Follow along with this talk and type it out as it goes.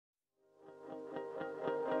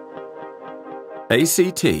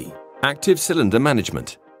ACT, Active Cylinder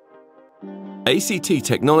Management. ACT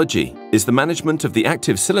technology is the management of the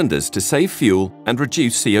active cylinders to save fuel and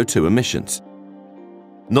reduce CO2 emissions.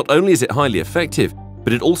 Not only is it highly effective,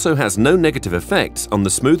 but it also has no negative effects on the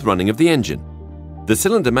smooth running of the engine. The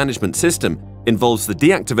cylinder management system involves the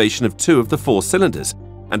deactivation of 2 of the 4 cylinders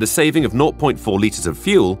and a saving of 0.4 litres of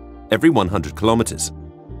fuel every 100 kilometres.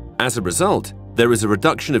 As a result, there is a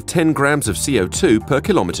reduction of 10 grams of CO2 per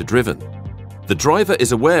kilometre driven. The driver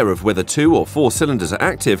is aware of whether 2 or 4 cylinders are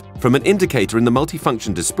active from an indicator in the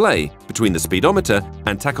multifunction display between the speedometer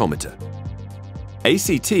and tachometer.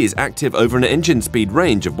 ACT is active over an engine speed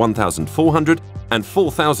range of 1,400 and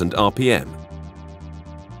 4,000 RPM.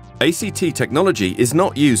 ACT technology is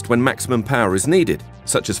not used when maximum power is needed,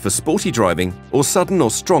 such as for sporty driving or sudden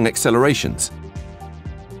or strong accelerations.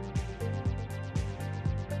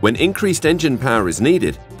 When increased engine power is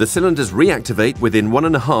needed, the cylinders reactivate within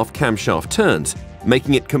 1.5 camshaft turns,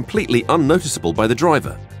 making it completely unnoticeable by the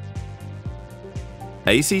driver.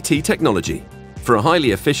 ACT technology, for a highly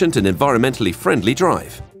efficient and environmentally friendly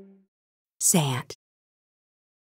drive. SEAT.